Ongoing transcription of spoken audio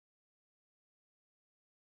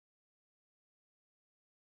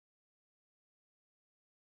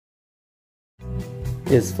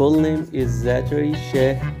His full name is Zachary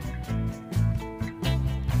Hsieh.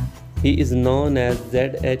 He is known as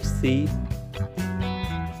ZHC.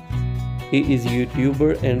 He is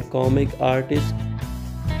YouTuber and comic artist.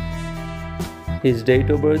 His date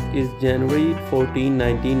of birth is January 14,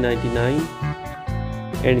 1999,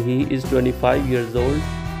 and he is 25 years old.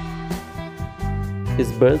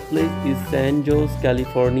 His birthplace is San Jose,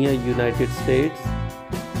 California, United States,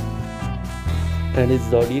 and his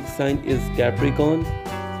zodiac sign is Capricorn.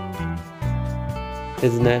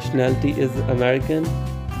 His nationality is American.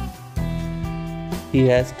 He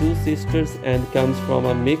has two sisters and comes from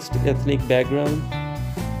a mixed ethnic background.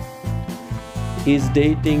 He is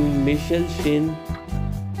dating Michelle Shin.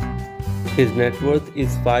 His net worth is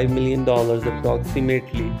 $5 million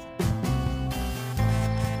approximately.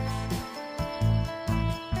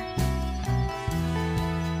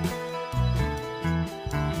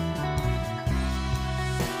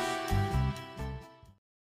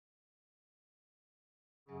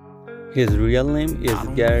 His real name is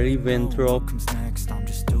Gary Winthrop.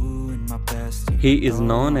 He is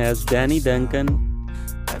known as Danny Duncan.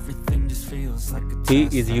 He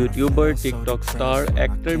is YouTuber, TikTok star,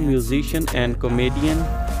 actor, musician, and comedian.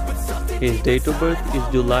 His date of birth is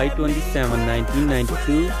July 27,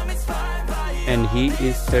 1992, and he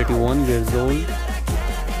is 31 years old.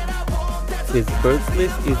 His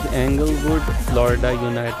birthplace is Englewood, Florida,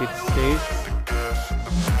 United States.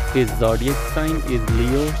 His zodiac sign is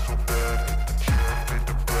Leo.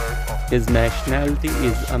 His nationality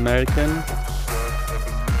is American.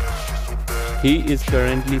 He is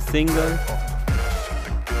currently single.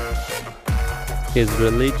 His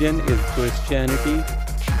religion is Christianity.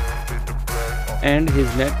 And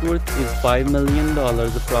his net worth is $5 million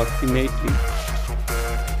approximately.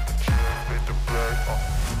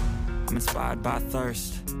 I'm inspired by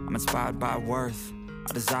thirst. I'm inspired by worth.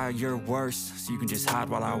 I desire your worst, so you can just hide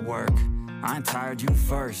while I work. I ain't tired, you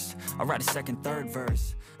first. I'll write a second, third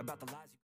verse about the